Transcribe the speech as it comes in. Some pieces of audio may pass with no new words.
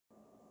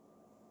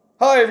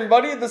Hi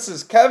everybody, this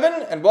is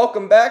Kevin, and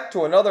welcome back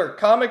to another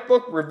comic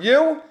book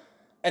review.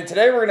 And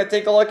today we're going to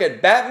take a look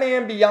at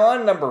Batman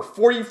Beyond number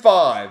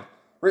 45,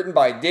 written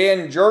by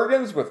Dan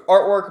Jurgens with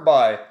artwork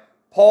by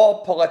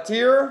Paul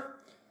Pelletier.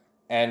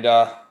 And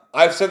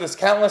I've said this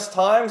countless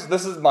times,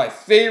 this is my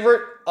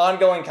favorite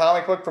ongoing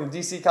comic book from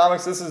DC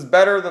Comics. This is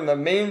better than the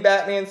main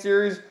Batman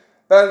series,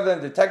 better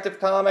than Detective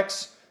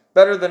Comics,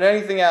 better than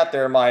anything out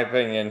there in my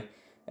opinion.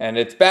 And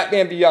it's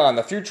Batman Beyond,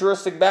 the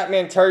futuristic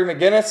Batman Terry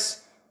McGinnis,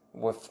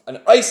 with an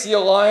icy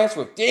alliance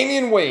with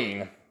Damian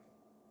Wayne.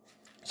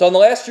 So in the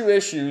last few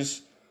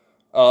issues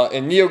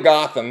in Neo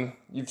Gotham,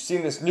 you've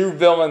seen this new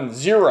villain,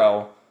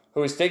 Zero,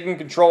 who is taking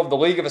control of the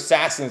League of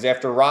Assassins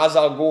after Ra's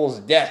al Ghul's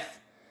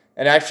death,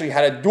 and actually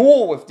had a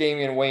duel with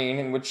Damian Wayne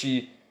in which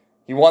he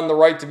won the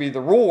right to be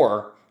the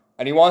ruler,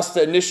 and he wants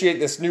to initiate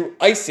this new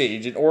Ice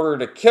Age in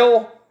order to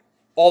kill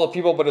all the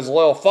people but his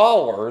loyal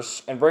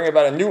followers and bring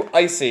about a new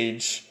Ice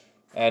Age.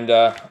 And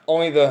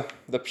only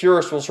the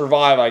purest will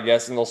survive, I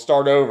guess, and they'll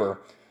start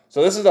over.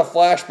 So this is a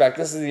flashback.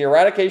 This is the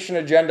Eradication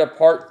Agenda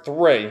Part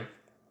 3.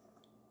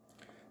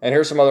 And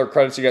here's some other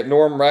credits. You got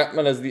Norm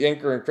Ratman as the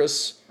inker and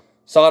Chris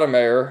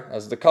Sotomayor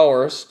as the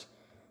colorist.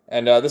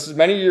 And this is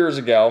many years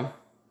ago.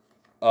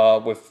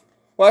 Well,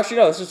 actually,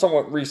 no, this is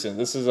somewhat recent.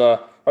 This is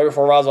right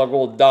before Ra's al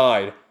Ghul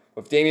died,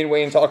 with Damian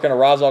Wayne talking to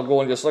Ra's al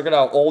Ghul, and just look at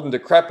how old and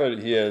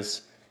decrepit he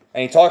is.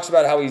 And he talks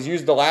about how he's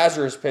used the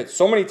Lazarus Pit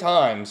so many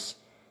times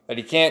that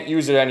he can't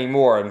use it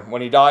anymore. And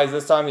when he dies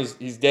this time,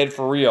 he's dead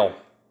for real.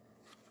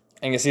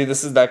 And you see,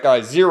 this is that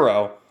guy,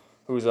 Zero,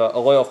 who's a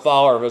loyal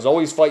follower, who's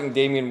always fighting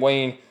Damian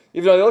Wayne,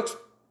 even though he looks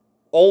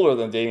older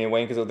than Damian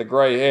Wayne because of the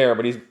gray hair,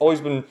 but he's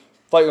always been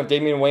fighting with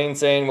Damian Wayne,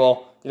 saying,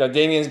 well, you know,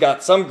 Damian's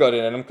got some good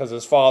in him because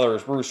his father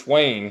is Bruce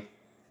Wayne.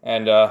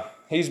 And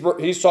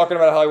he's talking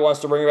about how he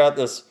wants to bring about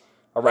this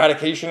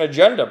eradication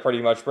agenda,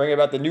 pretty much, bring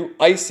about the new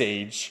Ice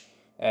Age.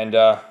 And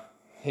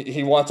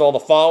he wants all the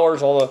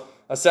followers, all the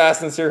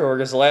assassins here who are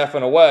just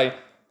laughing away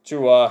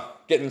to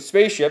get in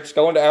spaceships,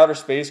 go into outer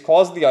space,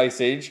 cause the Ice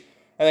Age,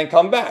 and then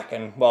come back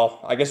and, well,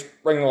 I guess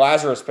bring the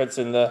Lazarus Pits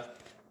in the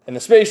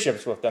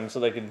spaceships with them so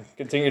they can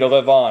continue to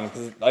live on,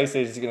 because the Ice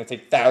Age is going to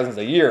take thousands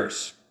of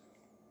years.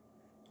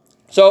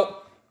 So,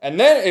 and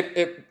then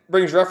it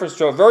brings reference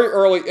to a very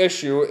early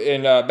issue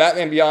in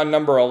Batman Beyond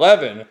number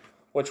 11,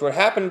 which what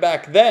happened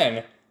back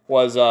then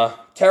was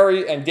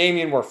Terry and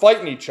Damian were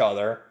fighting each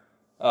other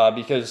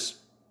because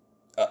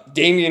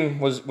Damian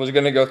was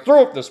going to go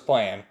through with this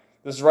plan.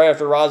 This is right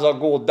after Ra's al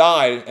Ghul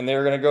died, and they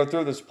were going to go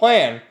through this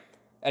plan.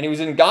 And he was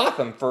in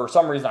Gotham for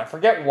some reason. I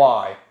forget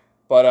why.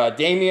 But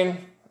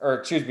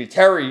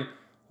Terry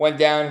went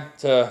down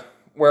to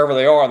wherever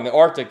they are in the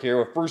Arctic here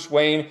with Bruce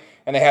Wayne,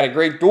 and they had a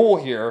great duel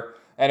here.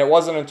 And it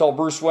wasn't until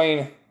Bruce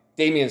Wayne,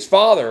 Damian's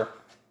father,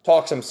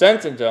 talked some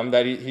sense into him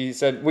that he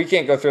said, we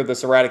can't go through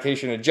this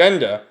eradication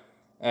agenda.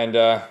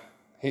 And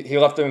he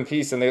left them in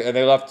peace, and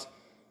they left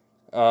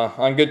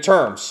on good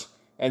terms.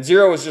 And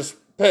Zero was just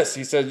pissed.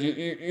 He said,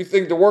 you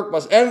think the work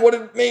must end? What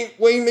did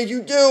Wayne make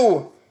you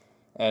do?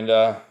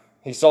 And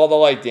he saw the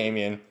light,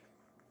 Damian.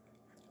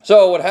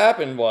 So what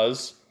happened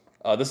was,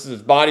 this is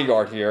his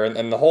bodyguard here,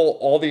 and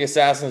all the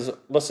assassins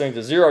listening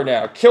to Zero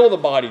now kill the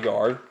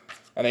bodyguard,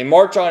 and they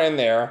march on in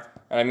there.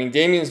 And I mean,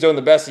 Damian's doing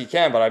the best he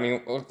can, but I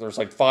mean, look, there's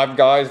like 5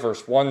 guys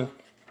versus one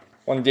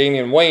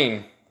Damian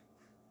Wayne.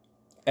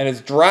 And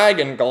his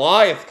dragon,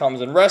 Goliath, comes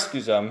and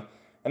rescues him.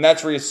 And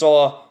that's where you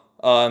saw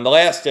in the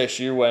last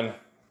issue when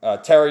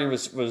Terry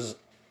was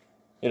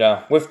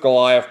with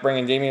Goliath,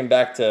 bringing Damian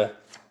back to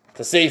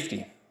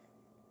safety.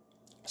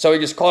 So he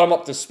just caught him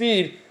up to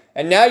speed,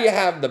 and now you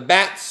have the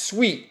Bat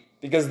Suite,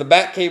 because the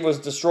Batcave was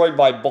destroyed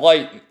by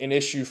Blight in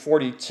issue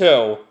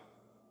 42.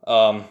 They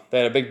had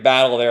a big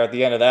battle there at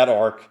the end of that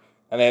arc,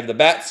 and they have the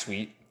Bat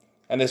Suite,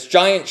 and this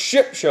giant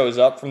ship shows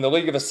up from the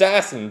League of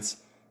Assassins,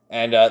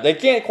 and they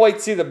can't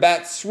quite see the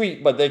Bat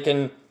Suite, but they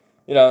can,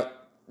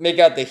 make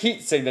out the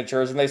heat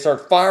signatures, and they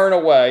start firing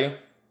away.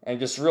 And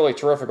just really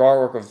terrific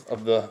artwork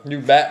of the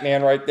new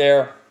Batman right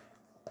there.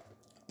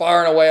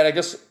 Firing away, and I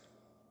guess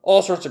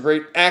all sorts of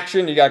great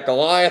action. You got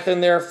Goliath in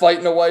there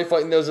fighting away,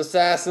 fighting those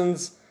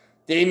assassins.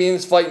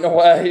 Damian's fighting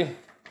away.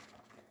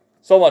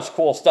 So much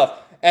cool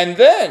stuff. And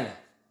then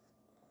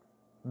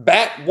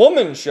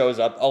Batwoman shows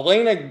up,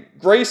 Elainna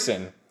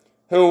Grayson,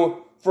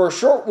 who for a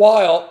short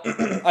while,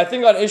 I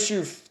think on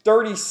issue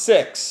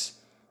 36,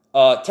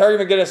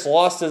 Terry McGinnis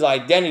lost his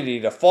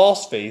identity to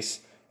Falseface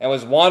and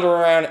was wandering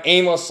around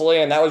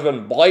aimlessly, and that was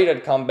when Blight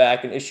had come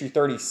back in issue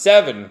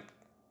 37.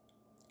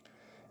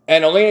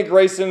 And Elainna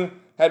Grayson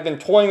had been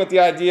toying with the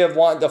idea of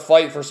wanting to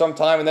fight for some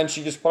time, and then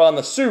she just put on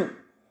the suit,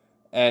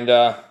 and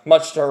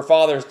much to her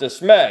father's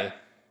dismay.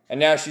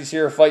 And now she's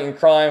here fighting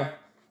crime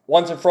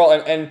once and for all.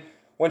 And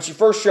when she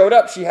first showed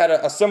up, she had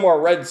a similar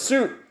red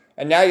suit,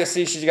 and now you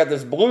see she's got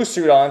this blue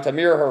suit on to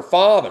mirror her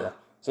father.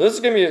 So this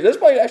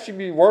might actually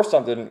be worth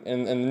something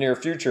in the near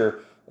future,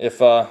 if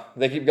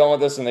they keep going with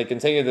this and they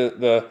continue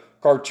the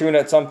cartoon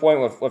at some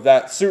point with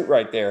that suit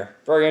right there.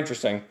 Very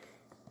interesting.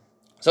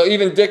 So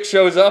even Dick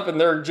shows up and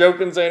they're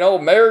joking, saying, oh,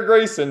 Mayor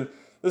Grayson,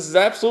 this is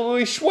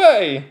absolutely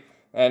schway.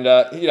 And,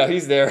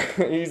 he's there.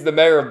 He's the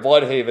mayor of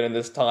Bloodhaven in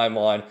this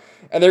timeline.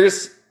 And they're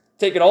just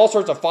taking all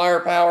sorts of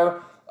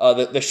firepower.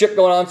 The ship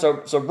going on.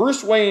 So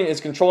Bruce Wayne is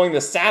controlling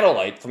the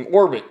satellite from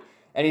orbit.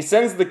 And he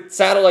sends the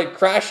satellite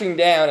crashing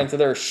down into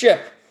their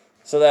ship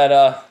so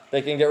that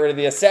they can get rid of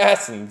the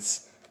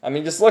assassins. I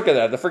mean, just look at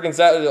that. The freaking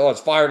satellite, it's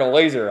fired a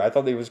laser. I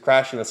thought he was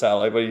crashing the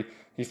satellite, but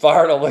he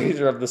fired a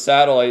laser of the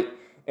satellite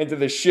into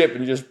the ship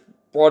and just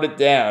brought it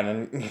down.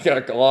 And you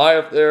got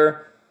Goliath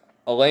there,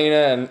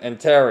 Elainna, and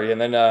Terry. And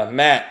then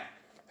Matt,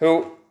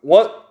 who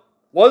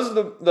was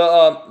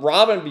the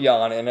Robin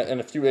Beyond in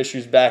a few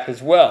issues back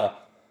as well.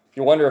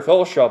 You wonder if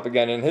he'll show up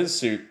again in his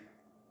suit.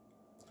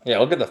 Yeah,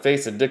 look at the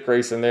face of Dick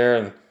Grayson there.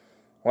 And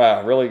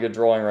wow, really good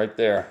drawing right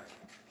there.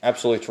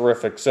 Absolutely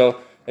terrific. So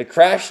it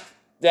crashed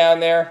down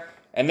there.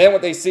 And then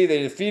what they see,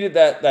 they defeated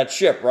that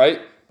ship,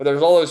 right? But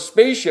there's all those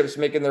spaceships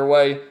making their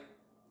way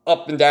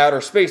up into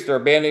outer space. They're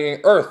abandoning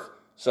Earth.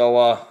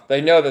 So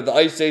they know that the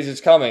Ice Age is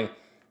coming.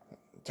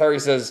 Terry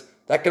says,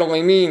 that can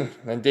only mean,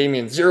 and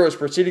Damian, Zero is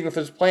proceeding with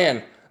his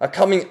plan. A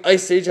coming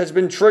Ice Age has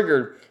been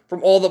triggered.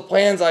 From all the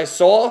plans I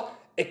saw,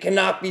 it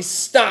cannot be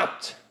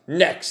stopped.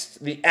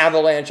 Next, the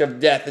avalanche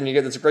of death. And you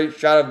get this great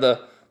shot of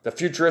the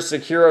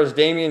futuristic heroes,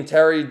 Damian,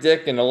 Terry,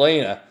 Dick, and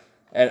Elainna.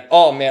 And,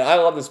 oh, man, I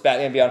love this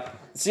Batman Beyond.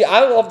 See,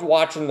 I loved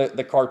watching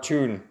the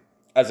cartoon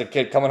as a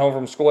kid, coming home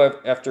from school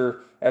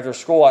after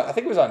school. I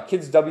think it was on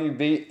Kids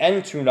WB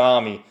and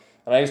Toonami.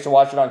 And I used to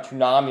watch it on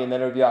Toonami, and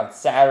then it would be on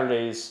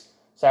Saturday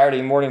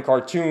morning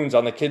cartoons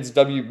on the Kids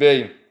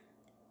WB.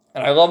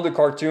 And I loved the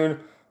cartoon,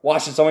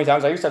 watched it so many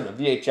times. I used to have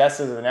the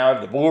VHSs, and now I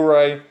have the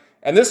Blu-ray.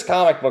 And this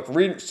comic book,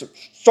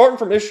 starting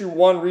from issue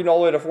 1, reading all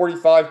the way to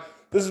 45,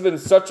 this has been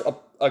such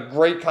a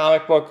great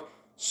comic book.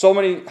 So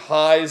many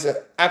highs,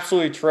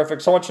 absolutely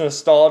terrific, so much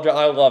nostalgia.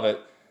 I love it.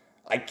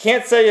 I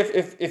can't say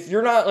if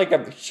you're not like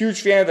a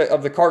huge fan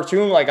of the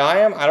cartoon like I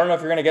am, I don't know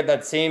if you're going to get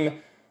that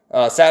same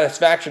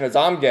satisfaction as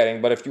I'm getting.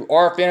 But if you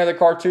are a fan of the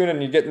cartoon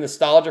and you get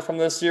nostalgia from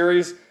this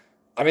series,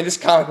 I mean, this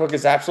comic book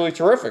is absolutely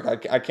terrific.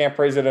 I can't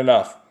praise it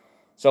enough.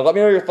 So let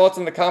me know your thoughts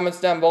in the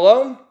comments down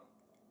below.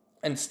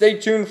 And stay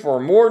tuned for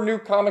more new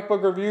comic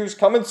book reviews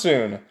coming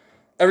soon.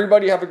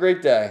 Everybody have a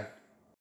great day.